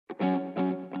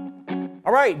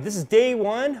All right, this is day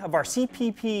one of our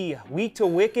CPP Week to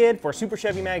Wicked for Super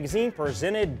Chevy Magazine,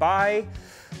 presented by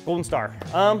Golden Star.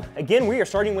 Again, we are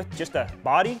starting with just a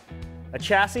body, a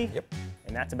chassis,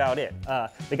 and that's about it.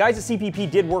 The guys at CPP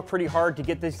did work pretty hard to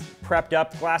get this prepped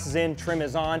up. Glass is in, trim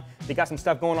is on. They got some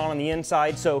stuff going on the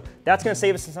inside, so that's gonna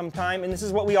save us some time. And this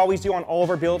is what we always do on all of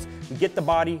our builds. We get the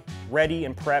body ready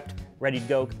and prepped, ready to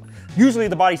go. Usually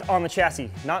the body's on the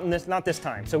chassis, not this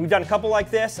time. So we've done a couple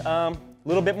like this, a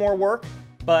little bit more work,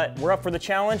 but we're up for the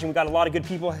challenge and we've got a lot of good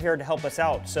people here to help us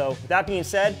out. So with that being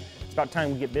said, it's about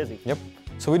time we get busy. Yep.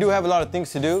 So we do have a lot of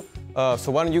things to do.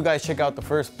 So why don't you guys check out the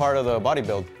first part of the body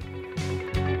build?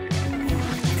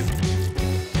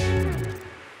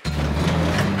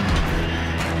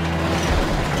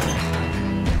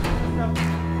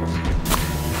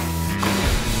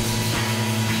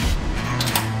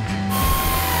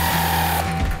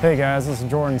 Hey guys, this is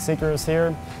Jordan Seekers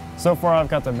here. So far I've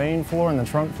got the main floor and the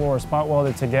trunk floor spot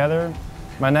welded together.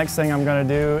 My next thing I'm going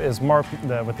to do is mark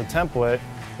with the template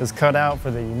is cut out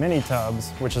for the mini tubs,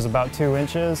 which is about 2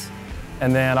 inches.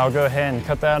 And then I'll go ahead and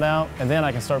cut that out, and then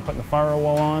I can start putting the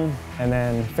firewall on and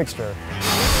then fixture.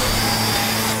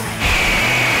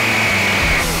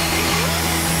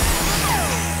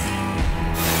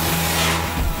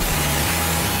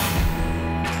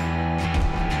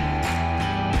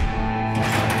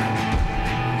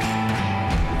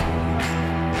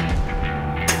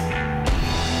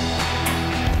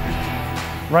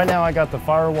 Right now I got the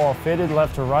firewall fitted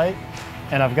left to right,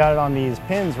 and I've got it on these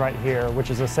pins right here, which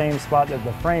is the same spot that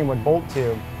the frame would bolt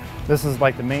to. This is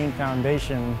like the main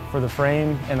foundation for the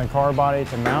frame and the car body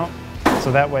to mount.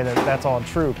 So that way that's all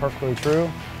true, perfectly true.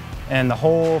 And the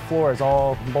whole floor is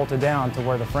all bolted down to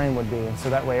where the frame would be. So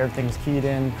that way everything's keyed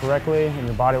in correctly and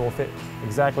your body will fit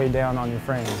exactly down on your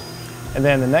frame. And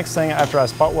then the next thing, after I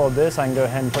spot weld this, I can go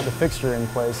ahead and put the fixture in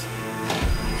place.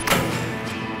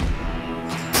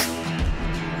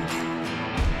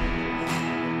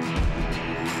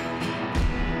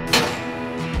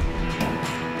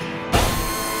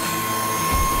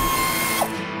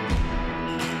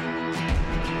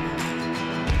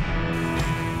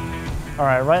 All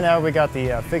right, right now we got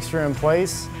the fixture in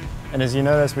place, and as you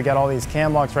notice, we got all these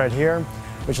cam locks right here,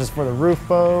 which is for the roof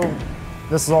bow.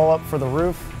 This is all up for the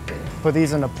roof. Put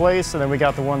these into place, and then we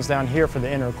got the ones down here for the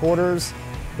inner quarters.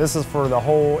 This is for the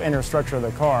whole inner structure of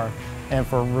the car. And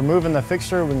for removing the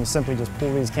fixture, we can simply just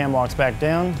pull these cam locks back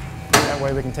down. That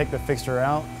way we can take the fixture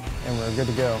out, and we're good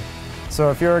to go. So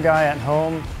if you're a guy at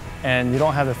home and you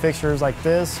don't have the fixtures like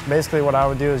this, basically what I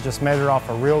would do is just measure off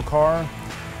a real car,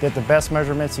 get the best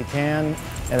measurements you can,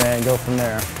 and then go from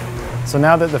there. So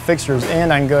now that the fixture's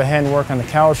in, I can go ahead and work on the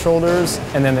cowl shoulders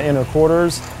and then the inner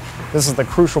quarters. This is the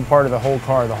crucial part of the whole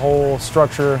car, the whole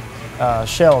structure,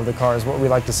 shell of the car is what we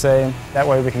like to say. That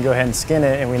way we can go ahead and skin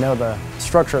it and we know the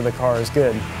structure of the car is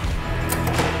good.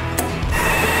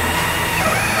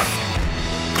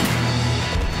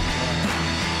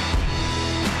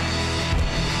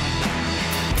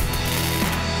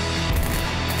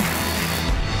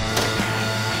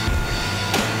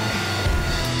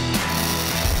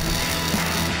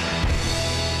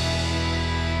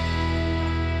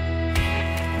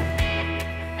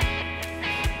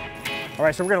 All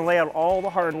right, so we're gonna lay out all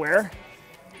the hardware,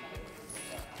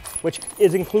 which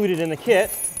is included in the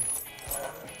kit.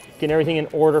 Getting everything in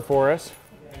order for us.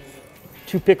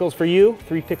 2 pickles for you,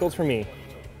 3 pickles for me.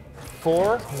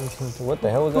 4. What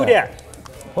the hell was that? Who dat?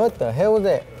 What the hell was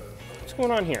that? What's going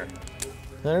on here?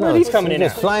 I don't know. Where are these coming in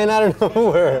just at? flying out of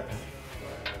nowhere.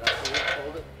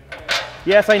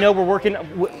 Yes, I know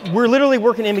we're literally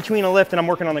working in between a lift and I'm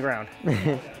working on the ground.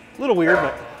 A little weird,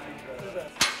 but.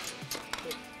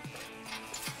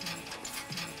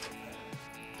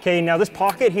 Okay, now this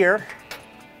pocket here,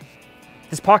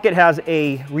 this pocket has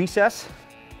a recess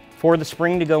for the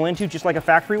spring to go into, just like a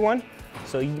factory one.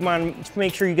 So you want to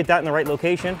make sure you get that in the right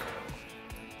location.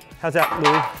 How's that,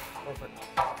 Louis?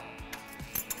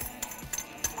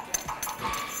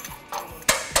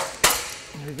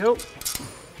 There you go.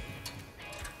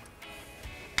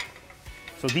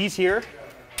 So these here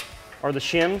are the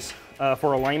shims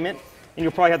for alignment, and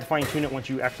you'll probably have to fine tune it once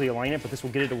you actually align it, but this will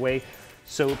get it away.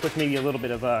 So it puts maybe a little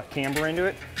bit of camber into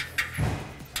it.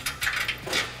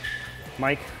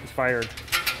 Mike is fired.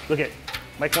 Look at,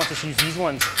 Mike wants us to use these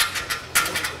ones.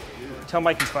 Tell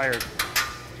Mike he's fired.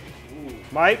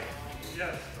 Mike?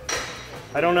 Yes.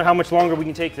 I don't know how much longer we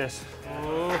can take this.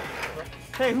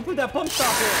 Hey, who put that pump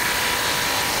stop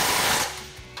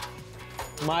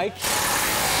in? Mike?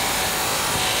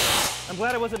 I'm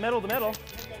glad it wasn't metal to metal.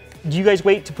 Do you guys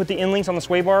wait to put the in-links on the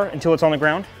sway bar until it's on the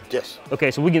ground? Yes.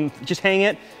 Okay, so we can just hang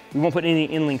it. We won't put any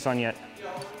in-links on yet.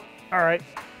 All right.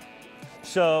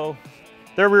 So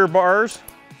their rear bars,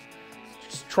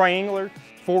 triangular,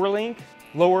 4-link,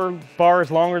 lower bar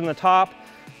is longer than the top.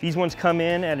 These ones come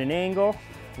in at an angle,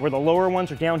 where the lower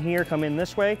ones are down here, come in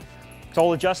this way. It's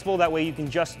all adjustable, that way you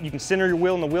can center your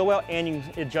wheel in the wheel well, and you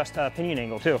can adjust pinion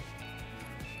angle too.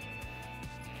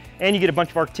 And you get a bunch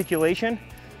of articulation.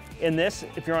 In this,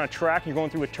 if you're on a track and you're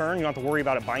going through a turn, you don't have to worry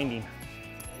about it binding.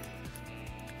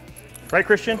 Right,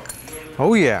 Christian?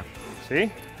 Oh yeah.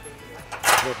 See?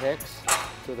 The hex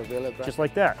to the wheel. Just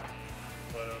like that.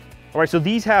 All right, so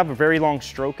these have a very long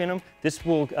stroke in them. This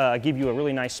will give you a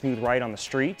really nice smooth ride on the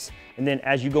streets. And then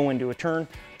as you go into a turn,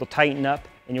 they'll tighten up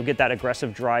and you'll get that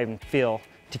aggressive drive and feel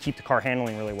to keep the car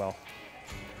handling really well.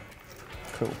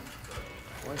 Cool.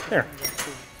 There.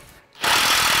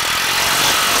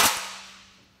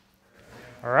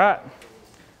 All right.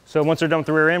 So once they're done with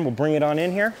the rear end, we'll bring it on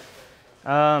in here.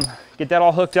 Get that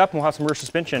all hooked up and we'll have some rear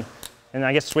suspension. And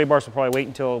I guess the sway bars will probably wait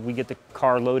until we get the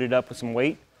car loaded up with some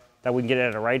weight, that we can get it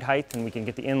at a ride height and we can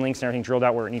get the end links and everything drilled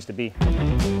out where it needs to be.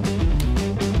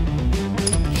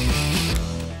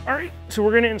 All right, so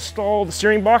we're gonna install the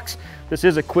steering box. This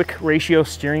is a quick ratio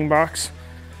steering box.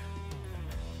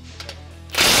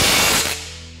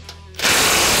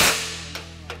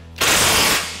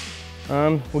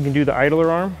 We can do the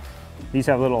idler arm. These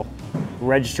have little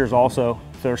registers also.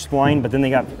 So they're splined, but then they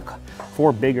got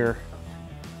 4 bigger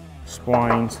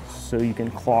splines so you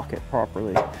can clock it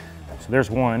properly. So there's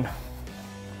one.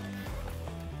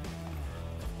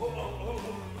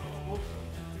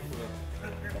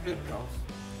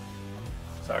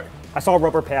 Sorry. I saw a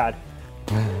rubber pad.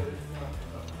 There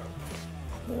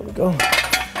we go.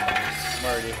 I'm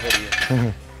already ahead of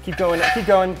you. Keep going, keep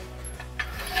going.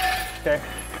 Okay.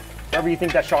 Wherever you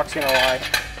think that shock's gonna lie.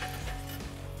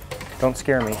 Don't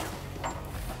scare me.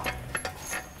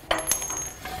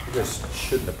 You just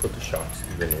shouldn't have put the shocks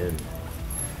even in.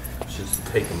 Just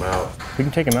take them out. We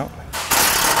can take them out.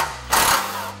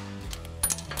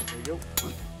 There you go.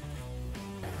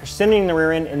 You're sending the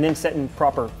rear end and then setting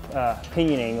proper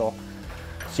pinion angle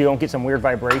so you don't get some weird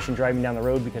vibration driving down the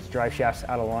road because the drive shaft's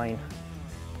out of line.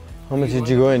 How much did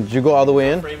you go in? Did you go all the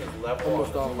way in?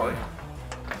 Almost all the way.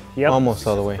 Yep. Almost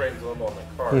all the way.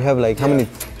 You have like how many?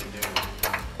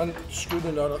 Unscrewed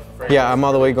it out. Yeah, I'm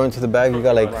all the way going to the back. You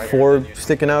got like 4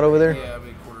 sticking out over there. Yeah,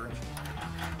 maybe 1/4 inch.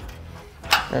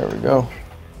 There we go.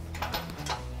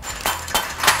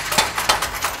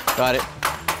 Got it.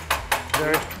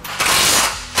 There.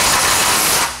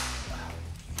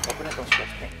 Open it, don't stretch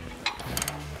me.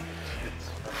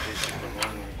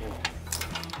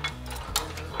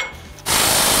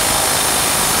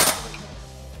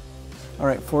 All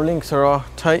right, 4 links are all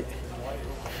tight.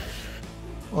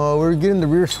 We're getting the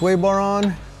rear sway bar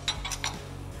on.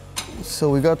 So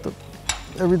we got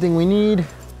everything we need.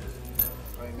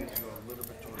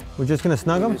 We're just gonna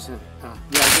snug them? Yeah,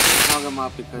 just snug them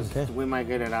up because we might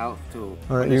get it out to.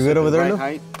 All right, you good over there, Lou?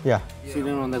 Height, Yeah.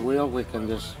 sitting on the wheel, we can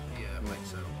just.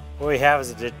 What we have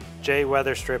is a J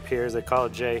weather strip here, as they call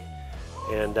it J,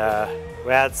 and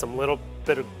we add some little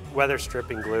bit of weather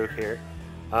stripping glue here.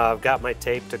 I've got my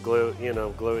tape to glue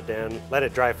it down, let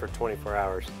it dry for 24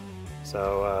 hours.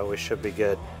 So we should be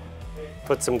good.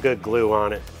 Put some good glue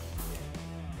on it.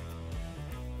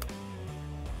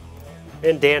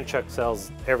 And Dan Chuck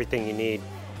sells everything you need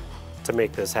to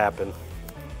make this happen.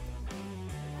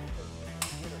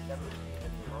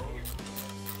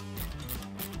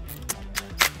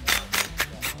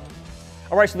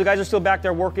 All right, so the guys are still back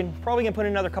there working. Probably gonna put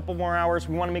in another couple more hours.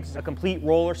 We wanna make this a complete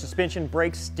roller, suspension,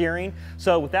 brakes, steering.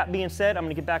 So with that being said, I'm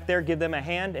gonna get back there, give them a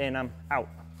hand, and I'm out.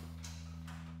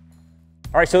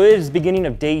 All right, so it is the beginning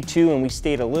of day 2, and we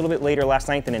stayed a little bit later last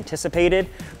night than anticipated,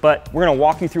 but we're gonna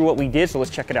walk you through what we did, so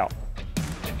let's check it out.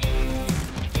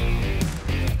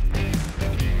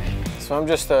 So I'm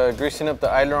just greasing up the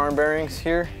idler arm bearings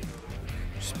here.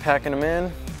 Just packing them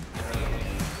in.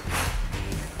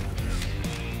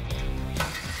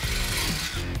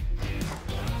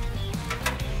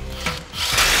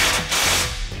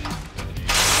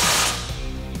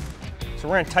 So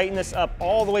we're gonna tighten this up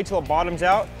all the way till it bottoms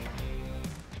out,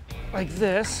 like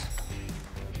this.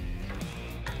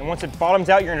 And once it bottoms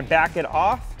out, you're gonna back it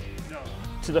off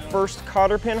to the first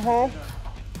cotter pin hole.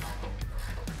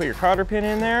 Put your cotter pin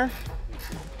in there.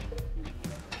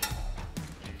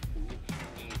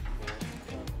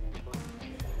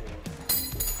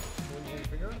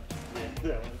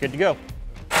 Good to go.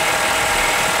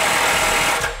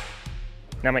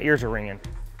 Now my ears are ringing.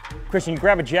 Christian, you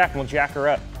grab a jack and we'll jack her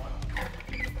up.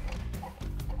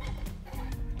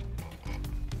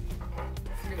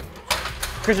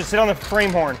 Christian, sit on the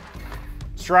frame horn.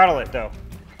 Straddle it though.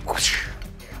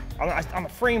 I'm a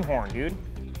frame horn, dude.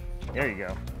 There you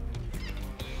go.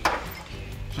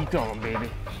 Keep going, baby.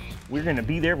 We're gonna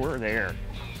be there, we're there.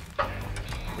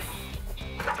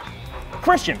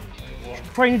 Christian, what are you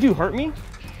trying to do, hurt me?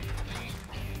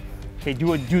 Okay,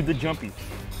 do the jumpy.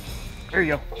 There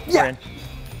you go, Yeah. we're in.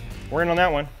 We're in on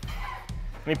that one.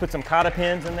 Let me put some cotta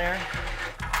pins in there.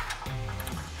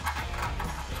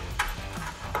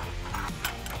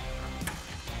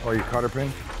 Oh, your cotter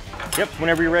pin? Yep,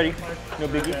 whenever you're ready. No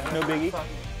biggie, no biggie.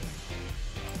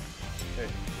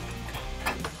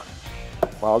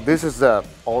 Well, this is the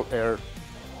all air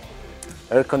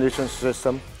conditioning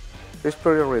system. It's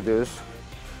pretty reduced,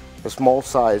 a small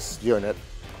size unit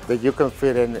that you can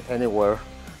fit in anywhere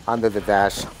under the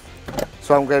dash.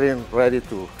 So I'm getting ready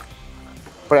to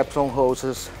prep some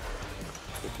hoses,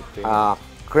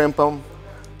 crimp them,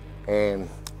 and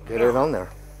get it on there.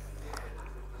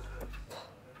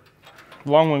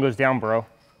 Long one goes down, bro.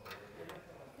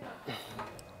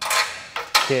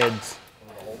 Kids.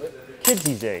 Kids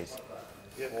these days.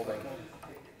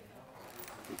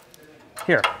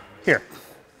 Here, here.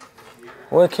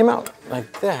 Well, it came out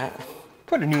like that.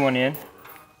 Put a new one in.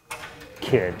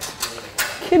 Kids.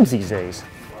 Kids these days.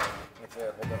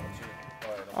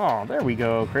 Oh, there we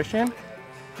go, Christian.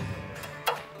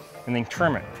 And then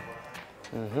trim it.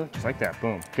 Just like that,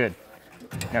 boom, good.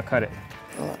 Now cut it.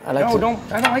 I like No, to,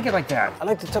 don't, I don't like it like that. I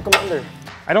like to tuck them under.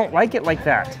 I don't like it like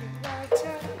that.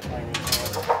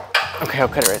 Okay, I'll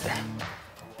cut it right there.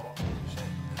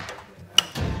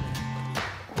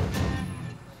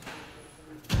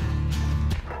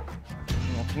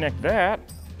 We'll connect that.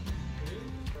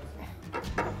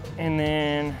 And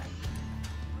then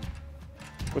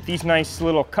with these nice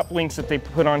little cup links that they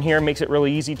put on here, makes it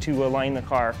really easy to align the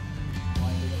car.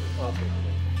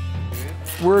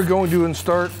 We're going to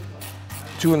install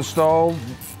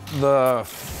the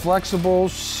flexible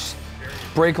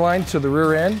brake line to the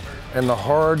rear end and the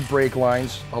hard brake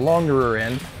lines along the rear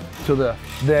end to the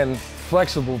then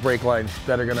flexible brake lines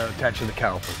that are going to attach to the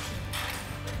calipers.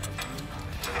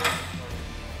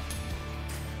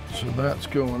 So that's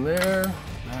going there,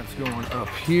 that's going up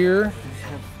here.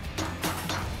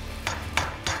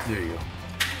 There you go.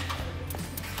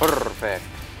 Perfect.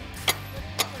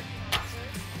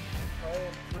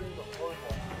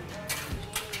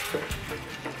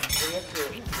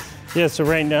 Yeah, so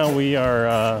right now we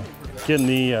are getting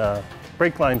the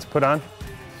brake lines put on.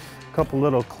 A couple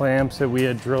little clamps that we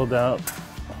had drilled out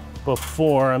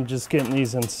before. I'm just getting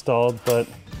these installed, but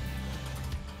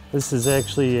this is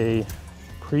actually a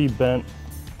pre-bent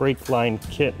brake line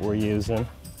kit we're using.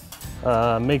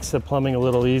 Makes the plumbing a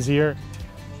little easier.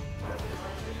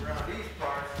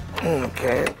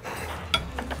 Okay.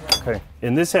 Okay,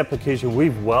 in this application,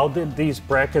 we've welded these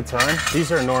brackets on.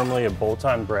 These are normally a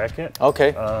bolt-on bracket.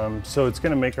 Okay. So it's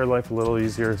gonna make our life a little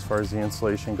easier as far as the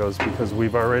installation goes because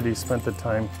we've already spent the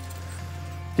time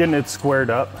getting it squared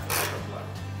up.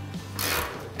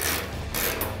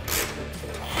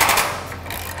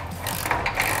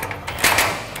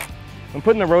 I'm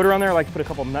putting the rotor on there. I like to put a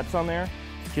couple nuts on there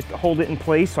just to hold it in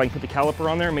place so I can put the caliper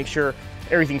on there and make sure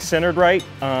everything's centered right.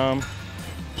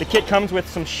 The kit comes with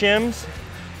some shims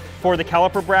for the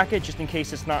caliper bracket just in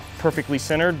case it's not perfectly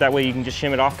centered. That way you can just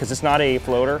shim it off because it's not a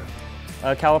floater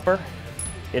caliper.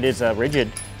 It is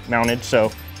rigid mounted,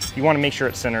 so you want to make sure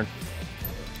it's centered.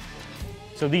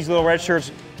 So these little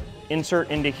registers insert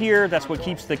into here. That's what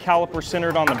keeps the caliper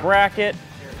centered on the bracket.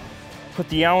 Put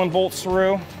the Allen bolts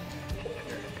through.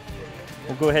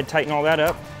 We'll go ahead and tighten all that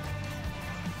up.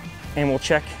 And we'll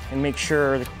check and make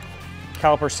sure the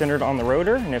caliper's centered on the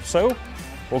rotor, and if so,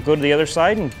 we'll go to the other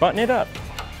side and button it up.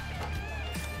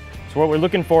 So what we're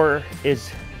looking for is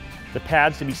the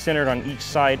pads to be centered on each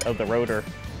side of the rotor.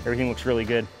 Everything looks really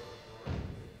good.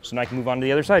 So now I can move on to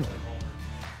the other side.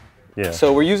 Yeah.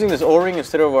 So we're using this O-ring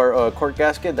instead of our cork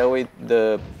gasket. That way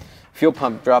the fuel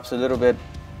pump drops a little bit.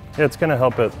 Yeah, it's gonna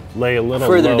help it lay a little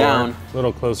Further lower, down. a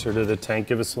little closer to the tank,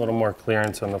 give us a little more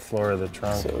clearance on the floor of the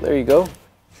trunk. So there you go.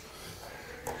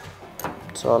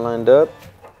 It's all lined up.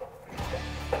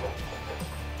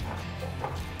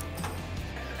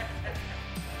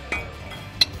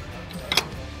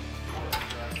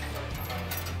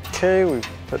 Okay, we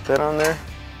put that on there.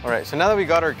 All right, so now that we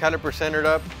got our caliper centered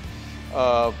up,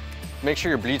 make sure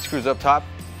your bleed screw's up top.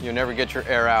 You'll never get your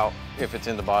air out if it's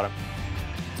in the bottom.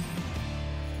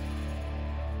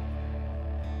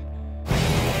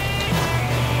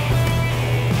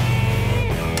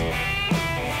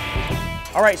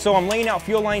 All right, so I'm laying out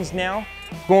fuel lines now,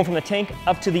 going from the tank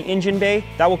up to the engine bay.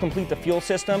 That will complete the fuel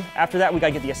system. After that, we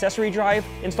gotta get the accessory drive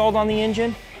installed on the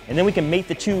engine, and then we can mate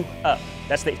the two up.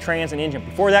 That's the trans and engine.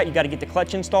 Before that, you gotta get the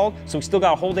clutch installed, so we still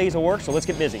got a whole day's of work, so let's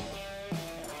get busy.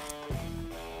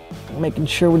 making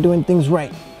sure we're doing things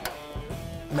right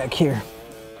back here.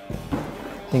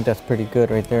 I think that's pretty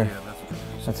good right there.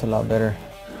 That's a lot better.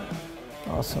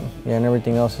 Awesome. Yeah, and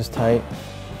everything else is tight.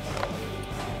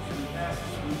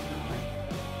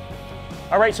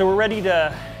 All right, so we're ready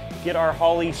to get our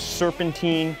Holley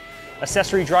Serpentine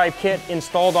accessory drive kit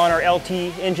installed on our LT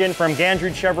engine from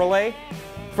Gandrid Chevrolet.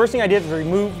 First thing I did was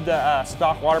remove the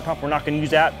stock water pump. We're not going to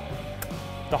use that.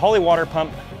 The Holley water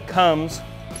pump comes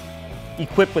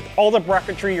equipped with all the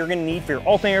bracketry you're going to need for your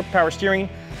alternator, power steering,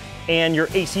 and your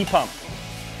AC pump.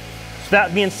 So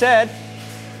that being said,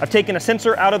 I've taken a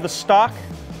sensor out of the stock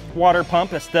water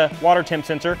pump. That's the water temp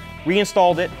sensor.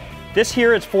 Reinstalled it. This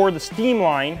here is for the steam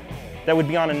line that would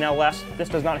be on an LS. This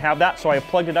does not have that, so I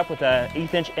plugged it up with an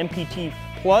 1/8 inch MPT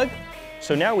plug.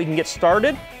 So now we can get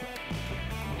started.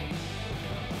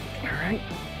 All right.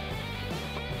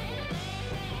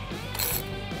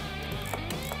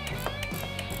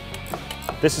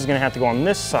 This is gonna have to go on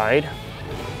this side.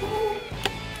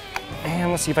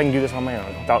 And let's see if I can do this on my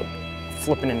own without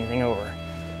flipping anything over.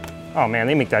 Oh man,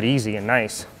 they make that easy and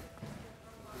nice.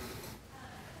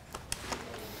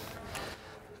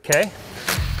 Okay.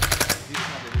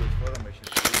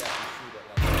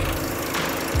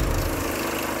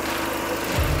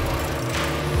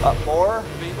 Up more.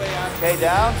 Okay,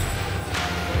 down.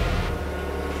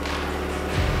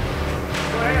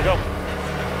 There you go.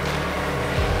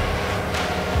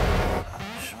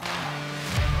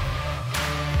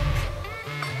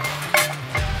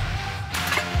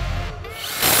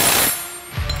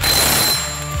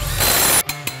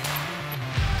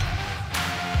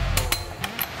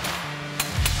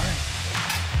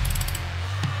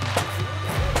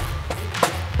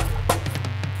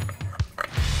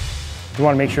 You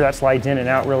want to make sure that slides in and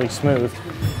out really smooth,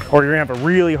 or you're gonna have a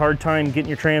really hard time getting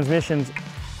your transmission's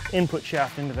input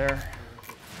shaft into there.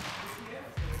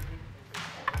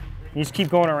 You just keep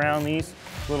going around these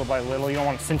little by little. You don't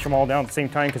want to cinch them all down at the same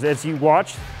time, because as you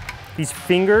watch these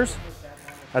fingers,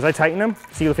 as I tighten them,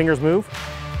 see the fingers move?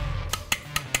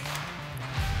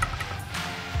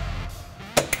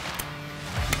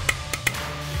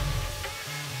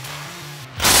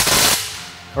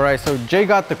 All right, so Jay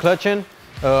got the clutch in.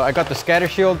 I got the scatter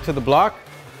shield to the block,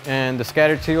 and the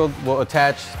scatter shield will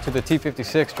attach to the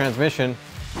T56 transmission,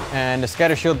 and the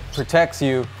scatter shield protects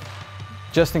you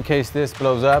just in case this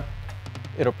blows up.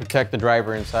 It'll protect the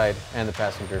driver inside and the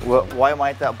passenger. Well, why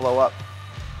might that blow up?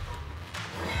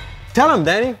 Tell him,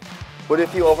 Danny. What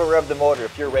if you over rev the motor?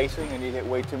 If you're racing and you hit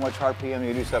way too much RPM,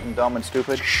 you do something dumb and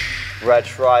stupid?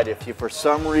 That's right. If you, for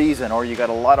some reason, or you got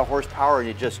a lot of horsepower and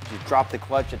you drop the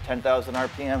clutch at 10,000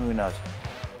 RPM, who knows?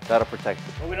 That'll protect you.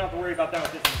 Well, we don't have to worry about that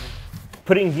with this engine.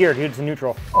 Put it in gear, dude. It's in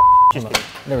neutral. Oh, just kidding.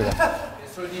 There we go.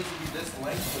 So it needs to be this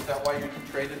length? Is that why you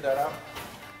traded that out?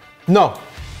 No,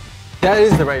 that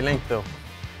is the right length though.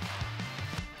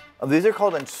 These are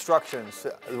called instructions.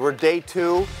 We're day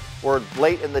 2. We're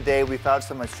late in the day. We found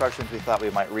some instructions. We thought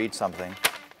we might read something.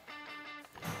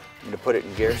 I'm going to put it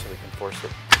in gear so we can force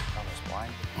it on the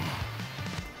spline.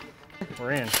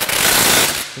 We're in.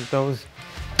 Those.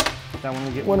 That one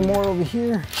will get One more over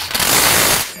here.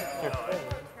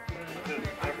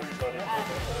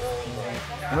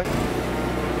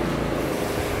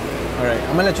 All right,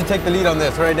 I'm gonna let you take the lead on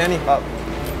this, all right, Danny? Up.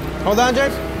 Hold on,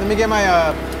 James. Let me get my,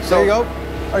 there you go.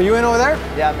 Are you in over there?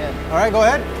 Yeah, I'm in. All right, go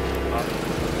ahead.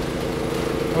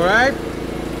 All right.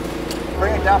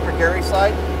 Bring it down for Gary's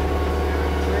side.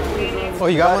 Oh,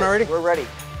 you got one already? We're ready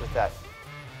with that.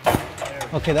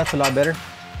 Okay, that's a lot better.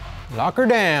 Lock her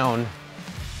down.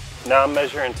 Now I'm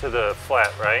measuring to the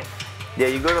flat, right? Yeah,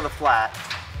 you go to the flat.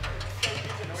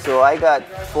 So I got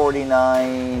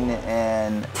 49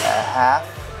 and a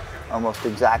half, almost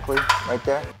exactly, right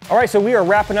there. All right, so we are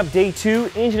wrapping up day 2.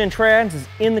 Engine and trans is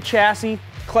in the chassis.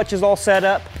 Clutch is all set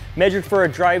up. Measured for a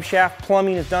drive shaft.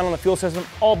 Plumbing is done on the fuel system.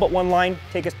 All but one line.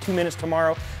 Take us 2 minutes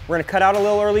tomorrow. We're gonna cut out a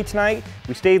little early tonight.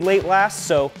 We stayed late last,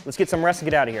 so let's get some rest and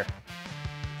get out of here.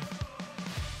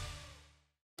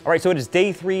 All right, so it is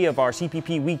day 3 of our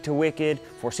CPP Week to Wicked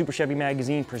for Super Chevy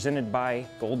Magazine presented by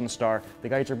Golden Star. The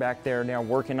guys are back there now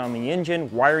working on the engine,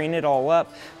 wiring it all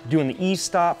up, doing the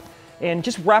e-stop, and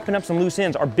just wrapping up some loose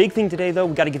ends. Our big thing today though,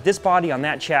 we gotta get this body on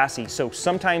that chassis. So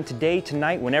sometime today,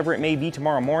 tonight, whenever it may be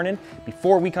tomorrow morning,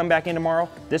 before we come back in tomorrow,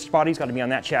 this body's gotta be on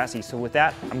that chassis. So with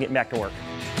that, I'm getting back to work.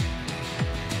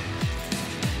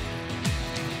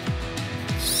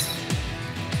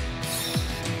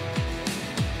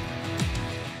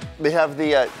 We have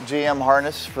the GM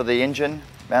harness for the engine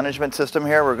management system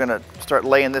here. We're gonna start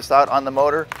laying this out on the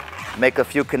motor, make a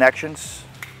few connections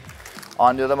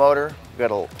onto the motor.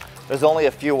 There's only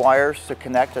a few wires to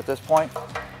connect at this point.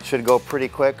 Should go pretty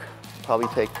quick, probably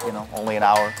take, you know, only an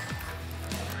hour.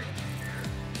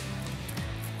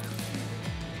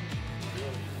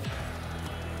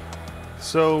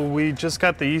 So we just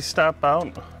got the E-stop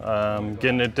out,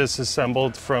 getting it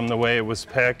disassembled from the way it was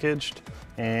packaged.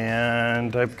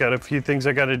 And I've got a few things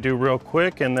I got to do real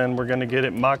quick, and then we're going to get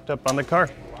it mocked up on the car.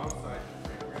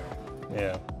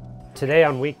 Yeah. Today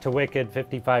on Week to Wicked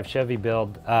 55 Chevy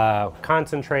build,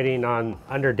 concentrating on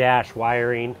under dash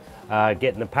wiring,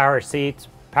 getting the power seats,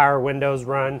 power windows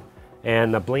run,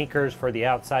 and the blinkers for the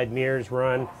outside mirrors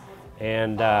run,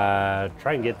 and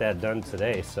try and get that done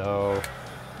today. So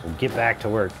we'll get back to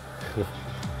work.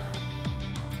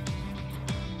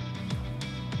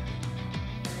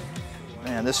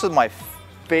 Man, this is my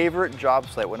favorite job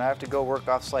site when I have to go work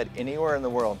off site anywhere in the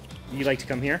world. You like to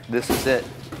come here? This is it.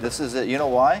 This is it. You know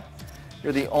why?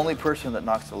 You're the only person that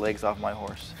knocks the legs off my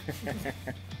horse.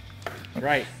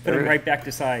 Right. Put him right back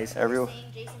to size. Everyone.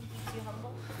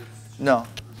 No,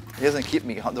 he doesn't keep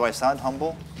me. Do I sound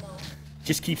humble?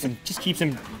 Just keeps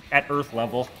him at earth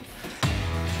level.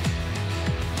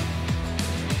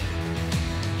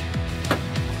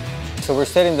 So we're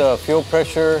setting the fuel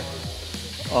pressure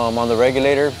on the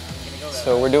regulator.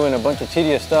 So we're doing a bunch of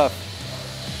tedious stuff.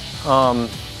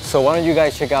 So why don't you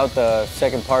guys check out the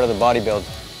second part of the body build.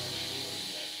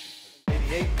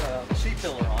 88 seat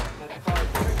filler on.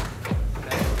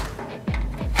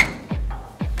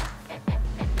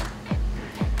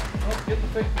 Get the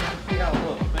picture and see how it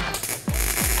looks.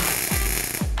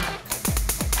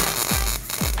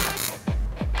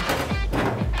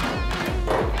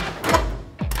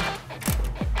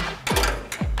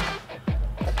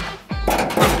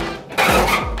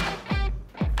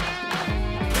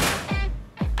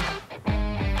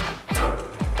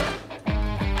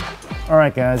 All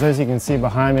right guys, as you can see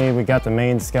behind me, we got the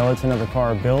main skeleton of the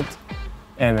car built.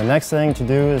 And the next thing to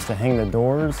do is to hang the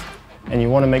doors. And you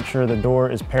want to make sure the door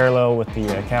is parallel with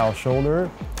the cowl shoulder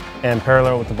and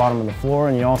parallel with the bottom of the floor.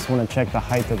 And you also want to check the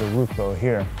height of the roof bow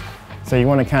here. So you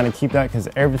want to kind of keep that because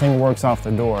everything works off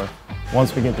the door.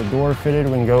 Once we get the door fitted,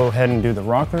 we can go ahead and do the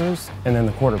rockers and then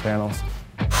the quarter panels.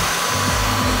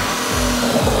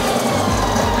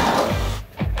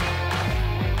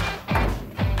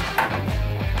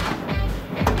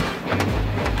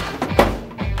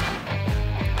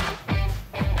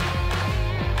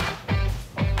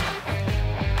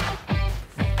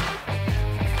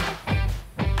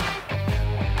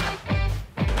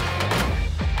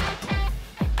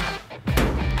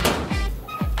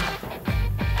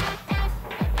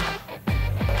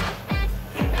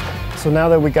 So now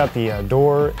that we got the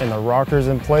door and the rockers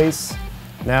in place,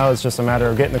 now it's just a matter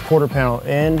of getting the quarter panel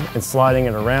in and sliding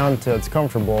it around until it's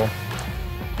comfortable.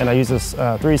 And I use this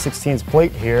 3/16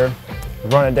 plate here,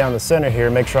 run it down the center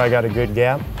here, make sure I got a good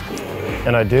gap.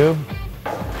 And I do,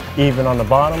 even on the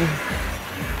bottom.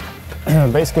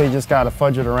 Basically you just gotta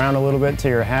fudge it around a little bit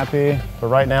till you're happy. But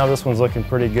right now this one's looking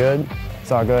pretty good.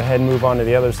 So I'll go ahead and move on to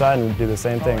the other side and do the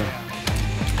same thing.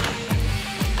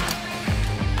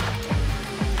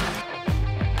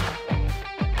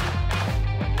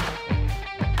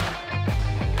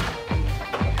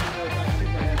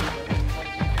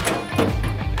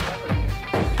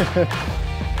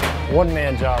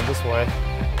 One-man job this way.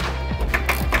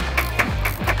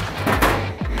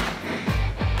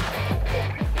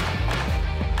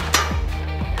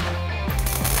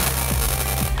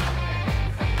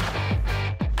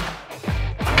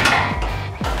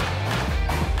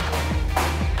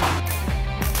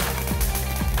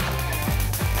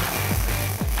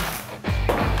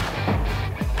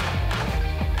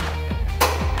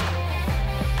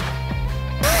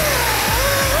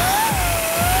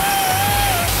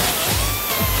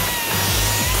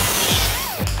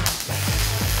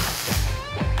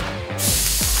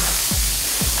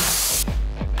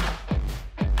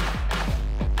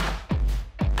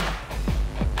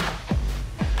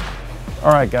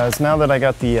 All right guys, now that I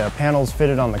got the panels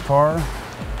fitted on the car,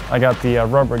 I got the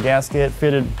rubber gasket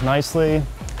fitted nicely,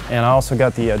 and I also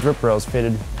got the drip rails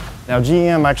fitted. Now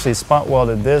GM actually spot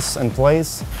welded this in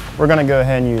place. We're gonna go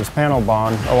ahead and use panel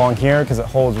bond along here because it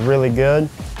holds really good.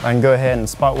 I can go ahead and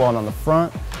spot weld on the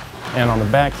front and on the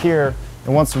back here.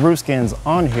 And once the roof skin's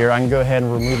on here, I can go ahead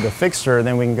and remove the fixture,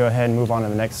 then we can go ahead and move on to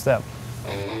the next step.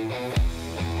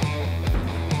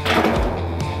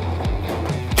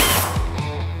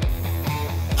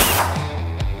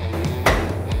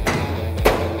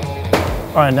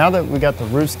 All right, now that we got the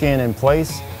roof skin in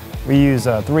place, we use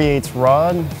a 3/8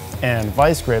 rod and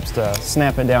vice grips to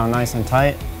snap it down nice and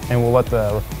tight, and we'll let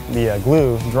the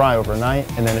glue dry overnight,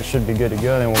 and then it should be good to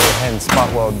go. Then we'll go ahead and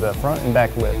spot weld the front and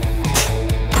back lip.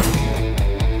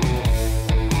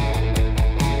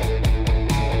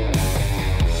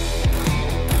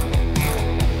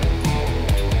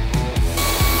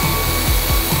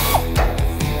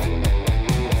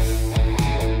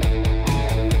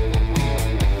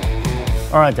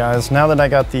 All right guys, now that I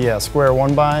got the square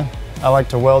 1x, I like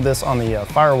to weld this on the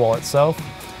firewall itself.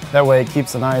 That way it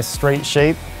keeps a nice straight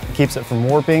shape, keeps it from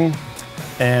warping.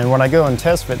 And when I go and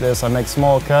test fit this, I make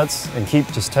small cuts and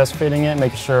keep just test fitting it,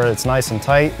 making sure it's nice and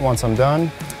tight once I'm done.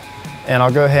 And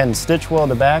I'll go ahead and stitch weld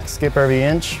the back, skip every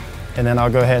inch, and then I'll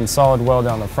go ahead and solid weld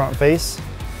down the front face.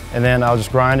 And then I'll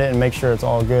just grind it and make sure it's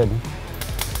all good.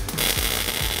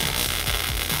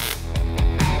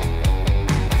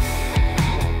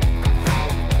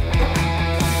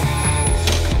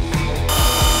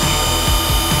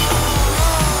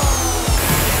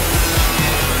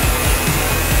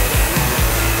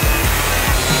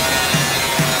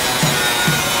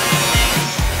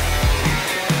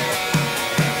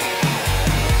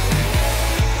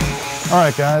 All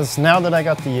right guys, now that I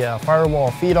got the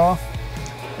firewall feet off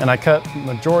and I cut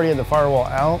majority of the firewall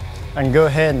out, I can go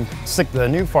ahead and stick the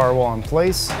new firewall in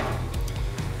place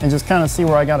and just kind of see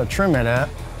where I got to trim it at.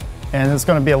 And it's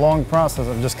going to be a long process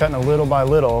of just cutting a little by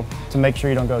little to make sure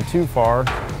you don't go too far.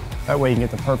 That way you can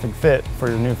get the perfect fit for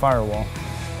your new firewall.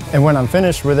 And when I'm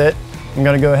finished with it, I'm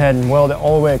going to go ahead and weld it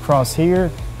all the way across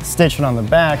here, stitch it on the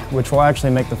back, which will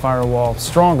actually make the firewall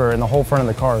stronger and the whole front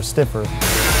of the car is stiffer.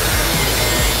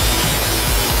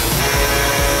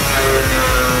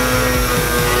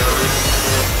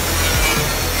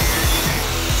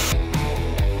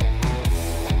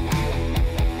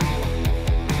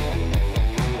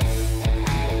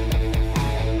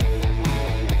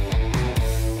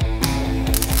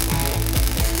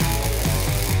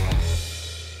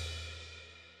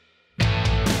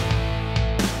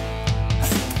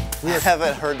 We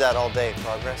haven't heard that all day,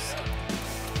 Progress.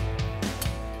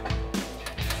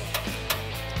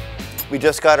 We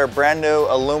just got our brand new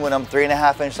aluminum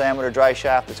 3.5-inch diameter dry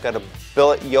shaft. It's got a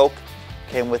billet yoke,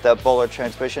 came with that Bowler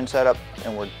transmission setup,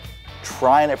 and we're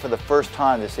trying it for the first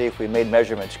time to see if we made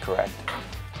measurements correct.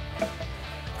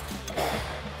 There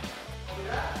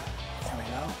we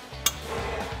go.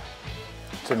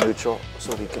 To neutral,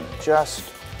 so we can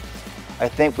adjust. I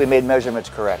think we made measurements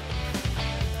correct.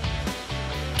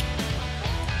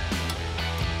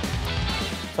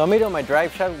 So I made it on my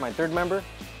drive shaft with my third member,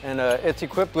 and it's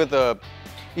equipped with a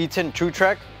E10 True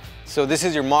Track. So this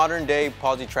is your modern day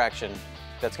posi traction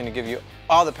that's going to give you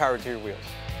all the power to your wheels.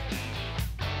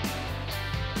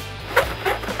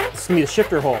 This is going to be the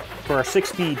shifter hole for our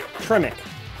 6-speed Tremec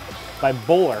by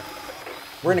Bowler.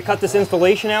 We're going to cut this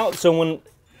installation out so when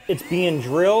it's being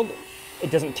drilled, it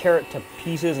doesn't tear it to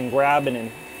pieces and grab it and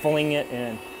fling it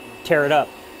and tear it up.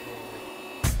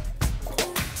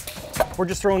 We're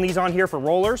just throwing these on here for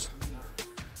rollers.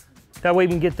 That way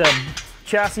we can get the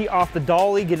chassis off the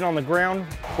dolly, get it on the ground,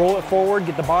 roll it forward,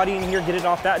 get the body in here, get it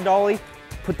off that dolly,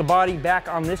 put the body back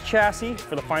on this chassis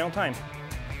for the final time.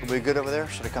 Are we good over there?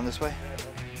 Should I come this way?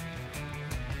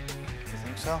 You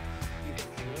think so?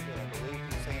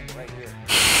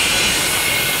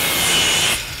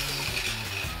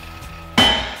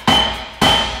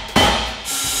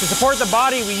 To support the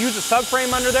body, we use a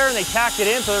subframe under there and they tacked it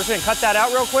in, so they're just gonna cut that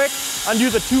out real quick,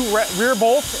 undo the 2 rear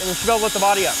bolts, and we should be able to lift the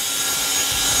body up.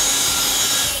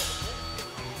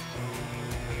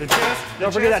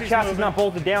 Don't forget that chassis is not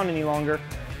bolted down any longer.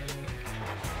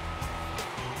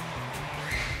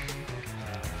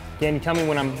 Danny, tell me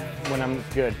when I'm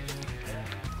good.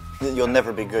 You'll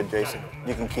never be good, Jason.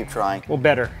 You can keep trying. Well,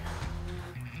 better.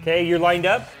 Okay, you're lined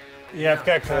up? Yeah, I've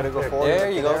got Try to go forward. There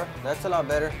you go. That's a lot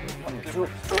better.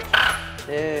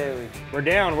 There we go. We're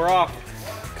down, we're off.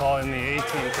 calling the 18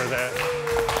 for that.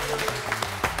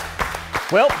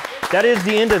 Well, that is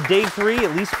the end of day 3,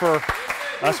 at least for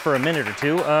us for a minute or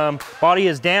two. Body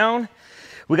is down.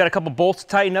 We got a couple bolts to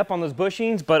tighten up on those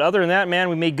bushings, but other than that, man,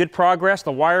 we made good progress.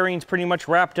 The wiring's pretty much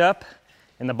wrapped up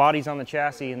and the body's on the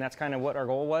chassis, and that's kind of what our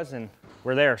goal was, and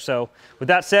we're there. So with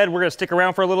that said, we're gonna stick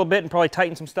around for a little bit and probably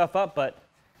tighten some stuff up, but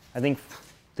I think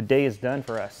the day is done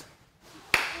for us.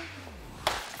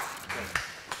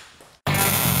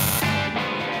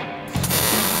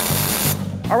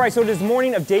 All right, so it is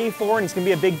morning of day 4, and it's gonna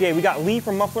be a big day. We got Lee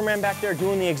from Muffler Man back there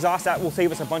doing the exhaust. That will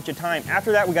save us a bunch of time.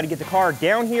 After that, we gotta get the car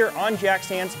down here on jack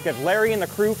stands because Larry and the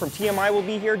crew from TMI will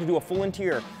be here to do a full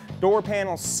interior. Door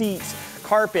panels, seats,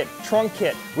 carpet, trunk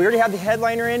kit. We already had the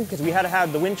headliner in because we had to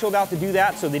have the windshield out to do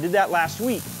that, so they did that last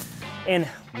week. And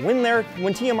when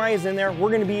TMI is in there,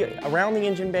 we're gonna be around the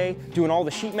engine bay doing all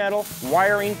the sheet metal,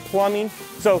 wiring, plumbing.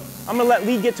 So I'm gonna let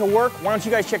Lee get to work. Why don't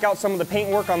you guys check out some of the paint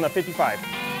work on the 55.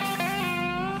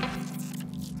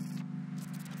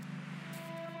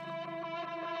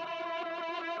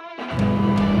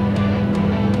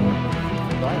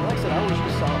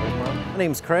 My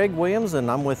name's Craig Williams,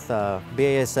 and I'm with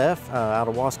BASF out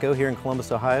of Wasco here in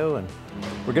Columbus, Ohio, and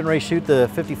We're getting ready to shoot the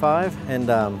 55, and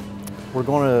we're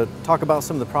going to talk about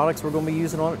some of the products we're going to be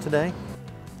using on it today.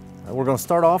 We're going to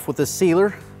start off with this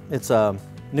sealer. It's a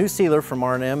new sealer from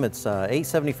R&M. It's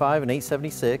 875 and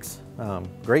 876.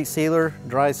 Great sealer,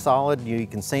 dries solid. You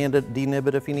can sand it, denib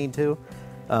it if you need to.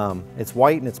 It's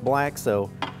white and it's black, so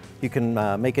you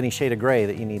can make any shade of gray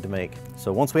that you need to make.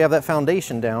 So once we have that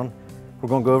foundation down, we're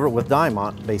going to go over it with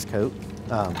Dymont base coat.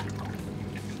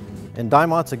 And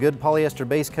Dymont's a good polyester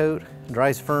base coat,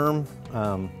 dries firm.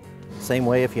 Same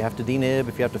way if you have to denib,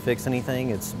 if you have to fix anything,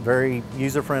 it's very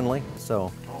user-friendly.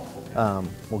 So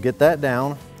we'll get that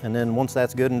down, and then once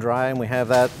that's good and dry and we have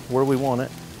that where we want it,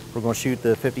 we're going to shoot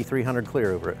the 5300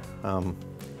 clear over it.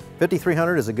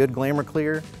 5300 is a good glamour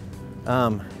clear.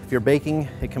 If you're baking,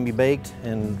 it can be baked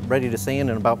and ready to sand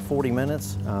in about 40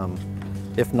 minutes.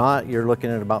 If not, you're looking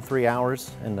at about 3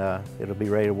 hours, and it'll be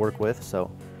ready to work with.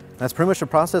 So that's pretty much the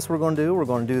process we're going to do. We're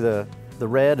going to do the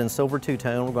red and silver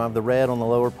two-tone. We're going to have the red on the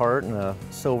lower part and the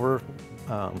silver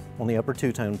on the upper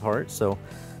two-tone part. So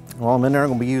while I'm in there, I'm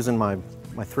going to be using my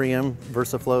 3M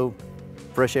VersaFlow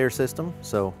fresh air system.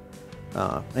 So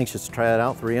anxious to try that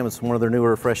out. 3M is one of their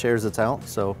newer fresh airs that's out.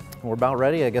 So we're about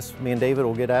ready. I guess me and David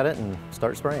will get at it and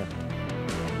start spraying.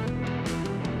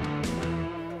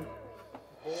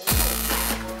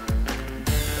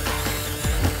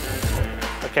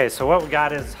 Okay, so what we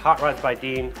got is Hot Rods by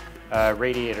Dean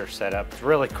radiator setup. It's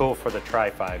really cool for the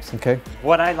Tri-5s. Okay.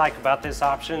 What I like about this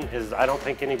option is I don't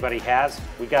think anybody has.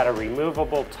 We got a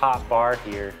removable top bar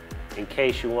here in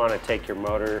case you want to take your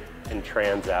motor and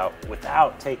trans out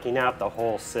without taking out the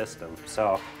whole system.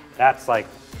 So that's like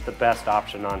the best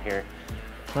option on here.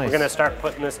 Nice. We're gonna start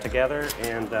putting this together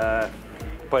and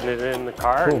putting it in the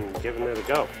car and giving it a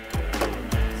go.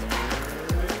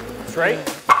 Straight?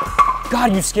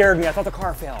 God, you scared me. I thought the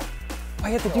car fell. Why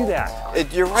you have to do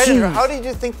that? You're right. Jeez. How did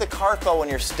you think the car fell when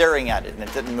you're staring at it and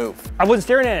it didn't move? I wasn't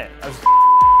staring at it. I was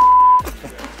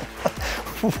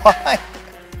Why?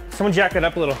 Someone jack it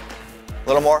up a little. A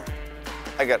little more?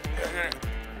 I got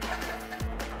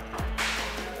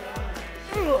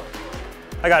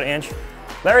it, Inch.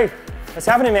 Larry, what's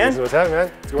happening, man? This is what's happening, man.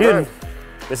 What's going on?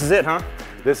 This is it, huh?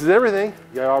 This is everything.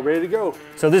 You got it all ready to go.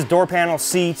 So this door panel,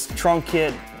 seats, trunk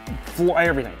kit, floor,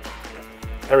 everything.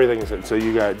 Everything is it. So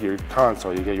you got your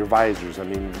console, you got your visors, I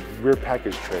mean, rear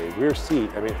package tray, rear seat.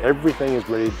 I mean, everything is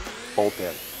ready to bolt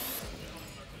in.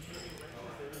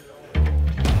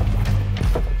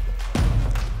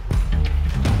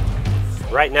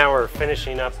 Right now we're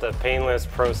finishing up the Painless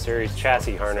Pro Series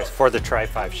chassis harness for the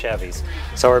Tri-5 Chevys.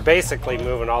 So we're basically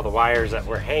moving all the wires that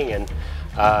we're hanging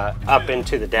up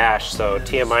into the dash so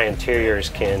TMI Interiors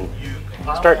can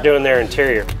start doing their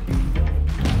interior.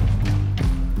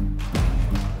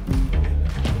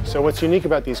 So what's unique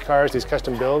about these cars, these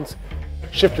custom builds,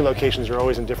 shifter locations are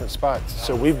always in different spots.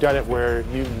 So we've done it where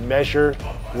you measure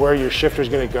where your shifter is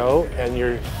going to go, and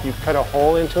you cut a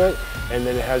hole into it, and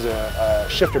then it has a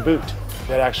shifter boot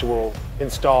that actually will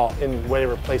install in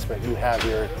whatever placement you have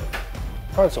your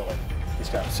console in and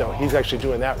stuff. So he's actually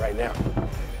doing that right now.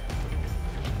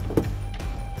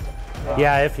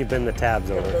 Yeah, if you bend the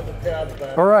tabs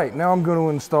over. All right, now I'm going to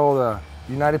install the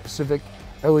United Pacific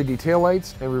LED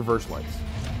taillights and reverse lights.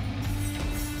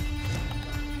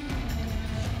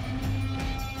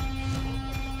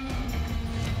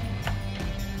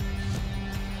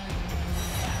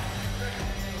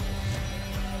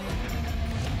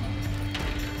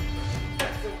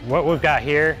 What we've got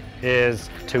here is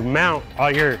to mount all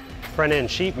your front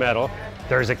end sheet metal.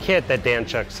 There's a kit that Dan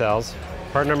Chuck sells,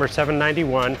 part number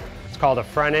 791. It's called a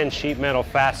front end sheet metal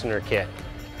fastener kit.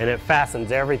 And it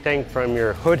fastens everything from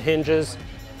your hood hinges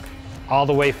all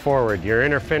the way forward. Your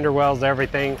inner fender wells,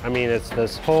 everything. I mean, it's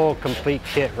this whole complete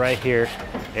kit right here.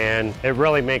 And it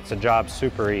really makes the job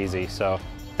super easy. So,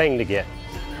 thing to get.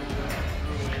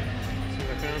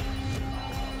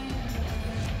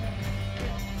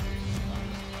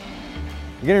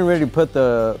 You're getting ready to put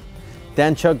the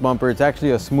Dan Chuck bumper. It's actually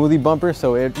a smoothie bumper,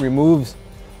 so it removes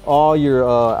all your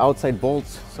outside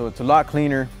bolts, so it's a lot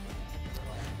cleaner.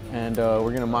 And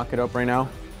we're gonna mock it up right now.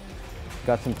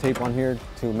 Got some tape on here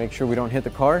to make sure we don't hit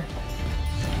the car.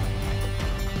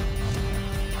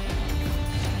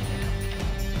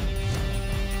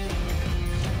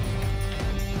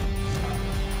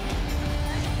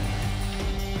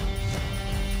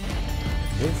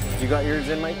 You got yours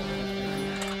in, Mike?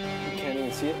 Can't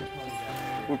even see it.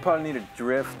 We probably need a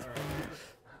drift.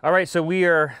 All right, so we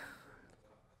are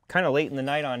kind of late in the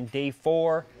night on day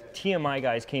 4. TMI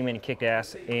guys came in and kicked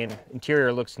ass, and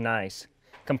interior looks nice.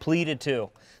 Completed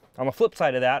too. On the flip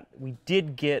side of that, we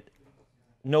did get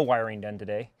no wiring done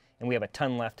today, and we have a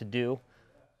ton left to do.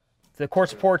 the core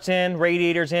support's in,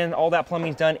 radiator's in, all that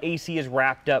plumbing's done. AC is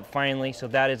wrapped up finally, so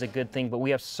that is a good thing. But we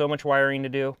have so much wiring to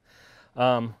do.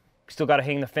 Still got to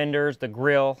hang the fenders, the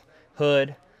grill,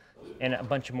 hood, and a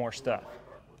bunch of more stuff.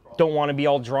 Don't want to be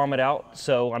all dramaed out,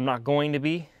 so I'm not going to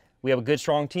be. We have a good,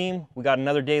 strong team. We got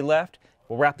another day left.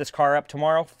 We'll wrap this car up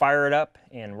tomorrow, fire it up,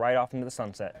 and ride off into the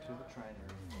sunset.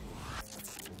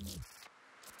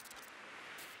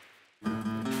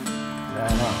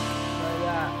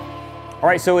 All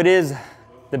right, so it is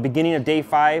the beginning of day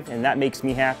 5, and that makes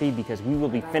me happy because we will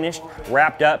be finished,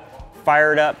 wrapped up,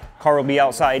 fired up. Car will be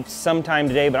outside sometime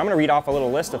today, but I'm gonna read off a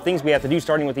little list of things we have to do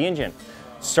starting with the engine.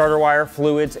 Starter wire,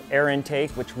 fluids, air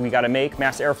intake, which we gotta make,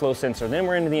 mass airflow sensor. Then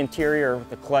we're into the interior with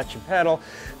the clutch and pedal,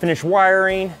 finish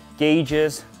wiring,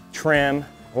 gauges, trim,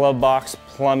 glove box,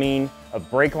 plumbing, of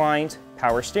brake lines,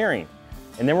 power steering.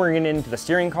 And then we're getting into the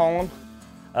steering column.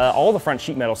 All the front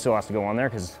sheet metal still has to go on there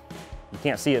because you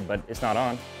can't see it, but it's not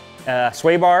on.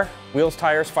 Sway bar, wheels,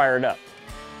 tires fired up.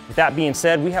 With that being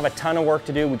said, we have a ton of work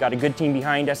to do. We got a good team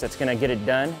behind us that's gonna get it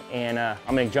done. And I'm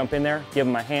gonna jump in there, give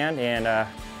them a hand, and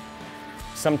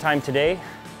sometime today,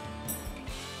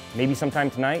 maybe sometime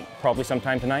tonight, probably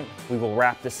sometime tonight, we will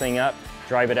wrap this thing up,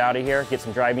 drive it out of here, get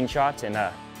some driving shots, and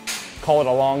call it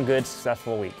a long, good,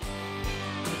 successful week.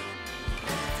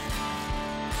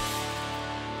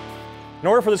 In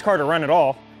order for this car to run at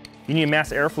all, you need a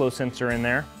mass airflow sensor in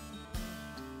there.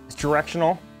 It's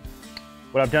directional.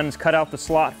 What I've done is cut out the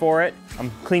slot for it. I'm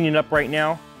cleaning it up right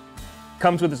now.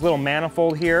 Comes with this little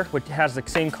manifold here, which has the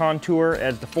same contour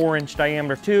as the 4-inch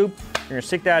diameter tube. You're gonna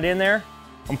stick that in there.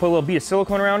 I'm gonna put a little bead of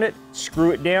silicone around it, screw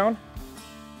it down,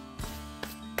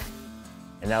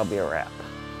 and that'll be a wrap.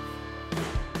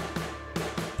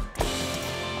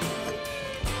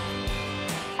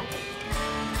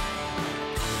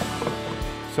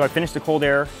 So I finished the cold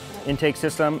air intake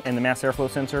system and the mass airflow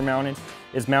sensor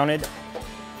is mounted.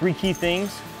 3 key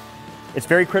things. It's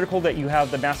very critical that you have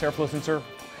the mass airflow sensor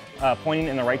pointing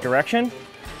in the right direction.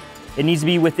 It needs to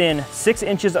be within 6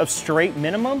 inches of straight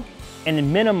minimum and a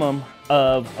minimum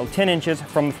of 10 inches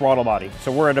from the throttle body.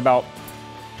 So we're at about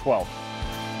 12.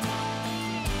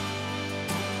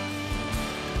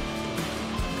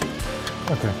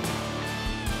 Okay.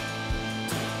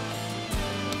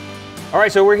 All right,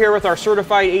 so we're here with our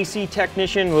certified AC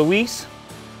technician, Luis,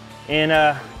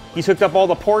 and he's hooked up all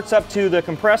the ports up to the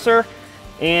compressor,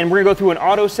 and we're gonna go through an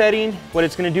auto setting. What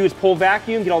it's gonna do is pull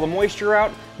vacuum, get all the moisture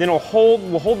out, then we'll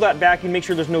hold that vacuum, make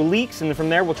sure there's no leaks, and then from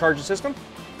there we'll charge the system.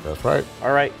 That's right.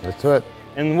 All right. Let's do it.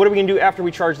 And what are we gonna do after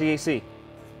we charge the AC?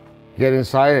 Get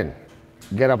inside and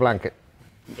get a blanket.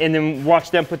 And then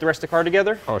watch them put the rest of the car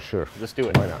together? Oh, sure. Let's do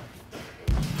it. Why not?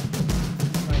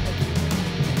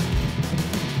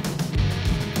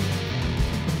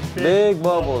 Big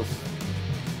bubbles.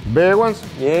 Big ones?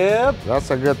 Yep.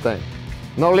 That's a good thing.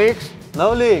 No leaks?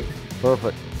 No leaks.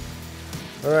 Perfect.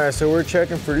 All right, so we're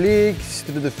checking for leaks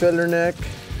through the filler neck,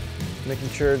 making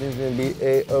sure everything's gonna be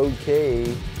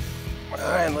A-OK. All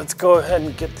right, let's go ahead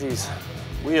and get these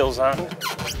wheels on.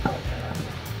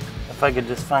 If I could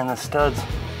just find the studs.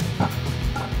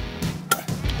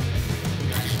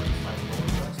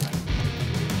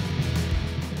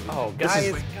 Oh,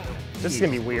 guys. This is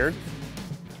gonna be weird.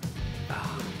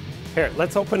 Here,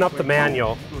 let's open up the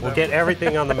manual. We'll get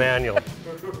everything on the manual.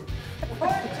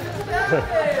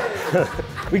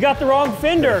 We got the wrong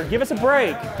fender. Give us a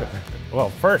break. Well,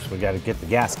 first we got to get the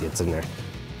gaskets in there.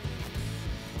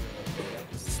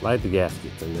 Slide the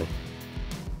gaskets in there.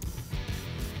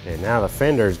 Okay, now the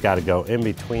fender's got to go in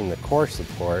between the core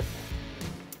support.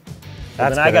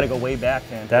 Then I got to go way back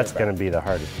then. That's going to be the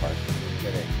hardest part.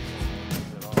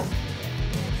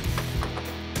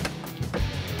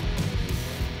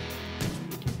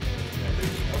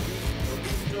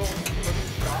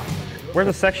 Where are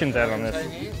the sections at on this?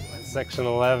 Section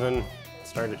 11,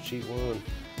 start at sheet 1.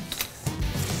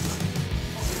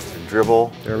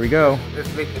 Dribble. There we go.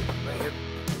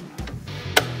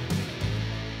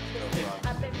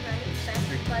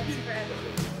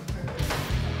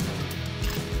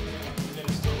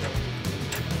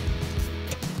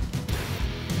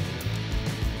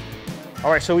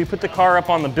 All right, so we put the car up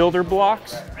on the builder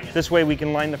blocks. This way we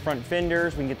can line the front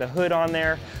fenders, we can get the hood on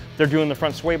there. They're doing the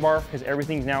front sway bar because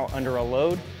everything's now under a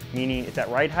load, meaning it's at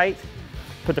right height.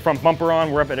 Put the front bumper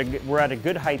on, we're at a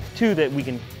good height too that we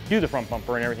can do the front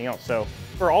bumper and everything else. So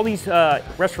for all these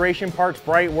restoration parts,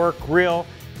 bright work, grill,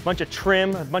 a bunch of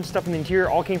trim, a bunch of stuff in the interior,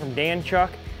 all came from Dan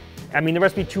Chuck. I mean, there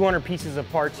must be 200 pieces of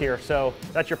parts here, so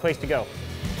that's your place to go.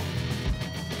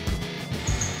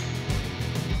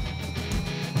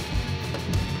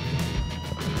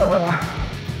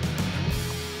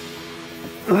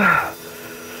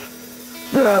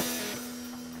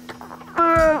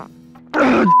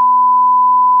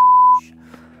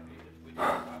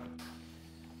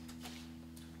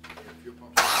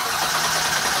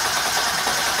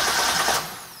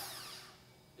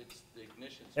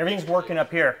 Everything's working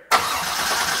up here.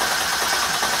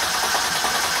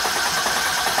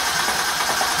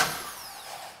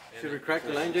 Should we crack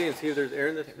the line, Jay, and see if there's air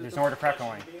in this? There's nowhere to crack the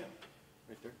line.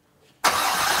 Right there.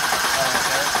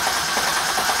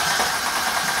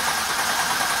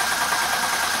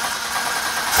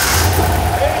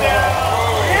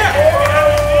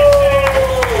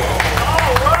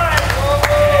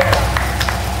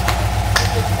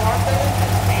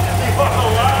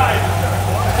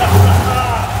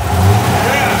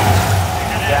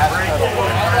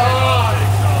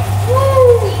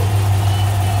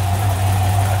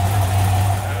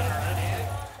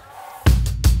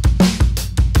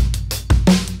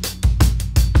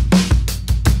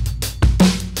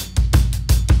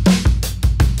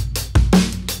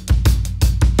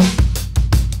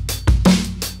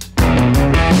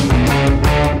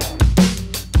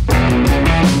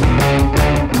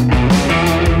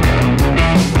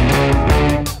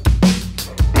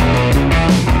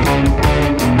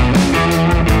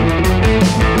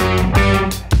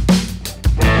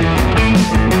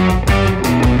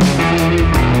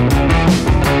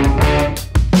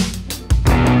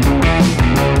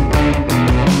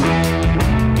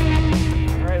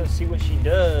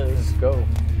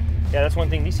 Yeah, that's one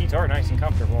thing. These seats are nice and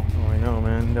comfortable. Oh, I know,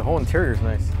 man. The whole interior is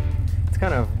nice. It's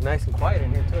kind of nice and quiet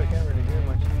in here, too. I can't really hear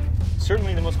much.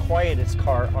 Certainly the most quietest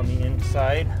car on the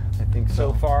inside. I think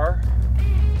so far.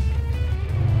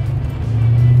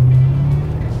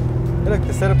 Hey, look,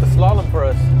 they set up the slalom for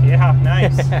us. Yeah,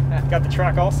 nice. Got the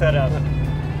track all set up.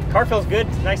 Car feels good,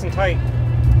 it's nice and tight.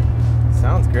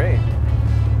 Sounds great.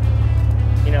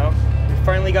 You know, we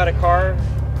finally got a car.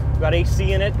 We got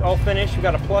AC in it, all finished. We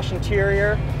got a plush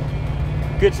interior,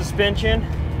 good suspension.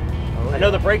 Oh, yeah. I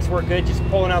know the brakes work good just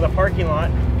pulling out of the parking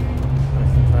lot.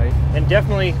 Nice and tight. And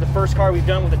definitely the first car we've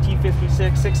done with a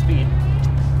T56 6-speed.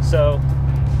 So,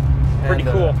 pretty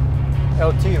cool.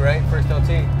 LT, right? First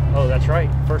LT. Oh, that's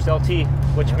right. First LT,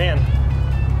 which, man,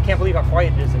 can't believe how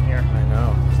quiet it is in here. I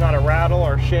know. It's not a rattle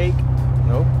or shake.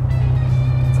 Nope.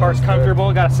 Car's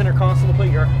comfortable. Got a center console to put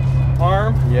your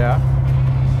arm. Yeah.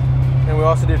 And we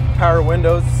also did power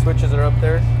windows. Switches are up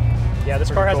there. Yeah,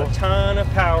 this car has a ton of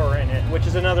power in it, which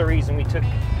is another reason we took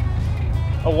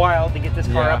a while to get this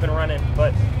car up and running.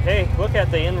 But hey, look at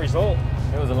the end result.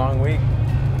 It was a long week.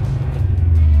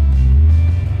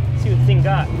 Let's see what the thing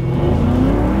got.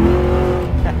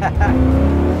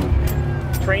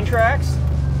 Train tracks.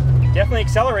 Definitely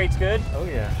accelerates good. Oh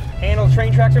yeah. Handle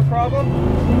train tracks are a problem.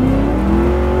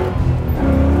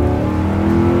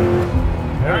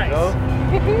 There we go.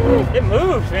 It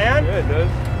moves, man. Yeah, it does.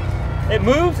 It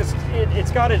moves.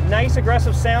 It's got a nice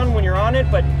aggressive sound when you're on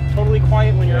it, but totally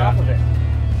quiet when you're off of it.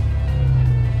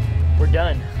 We're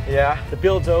done. Yeah. The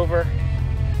build's over.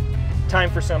 Time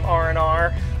for some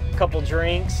R&R, a couple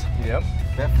drinks. Yep,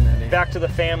 definitely. Back to the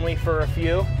family for a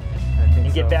few. I think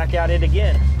and get back at it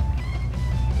again.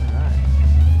 All right.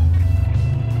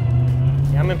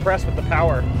 Yeah, I'm impressed with the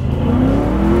power.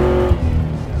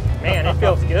 Man, it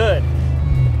feels good.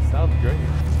 Sounds great.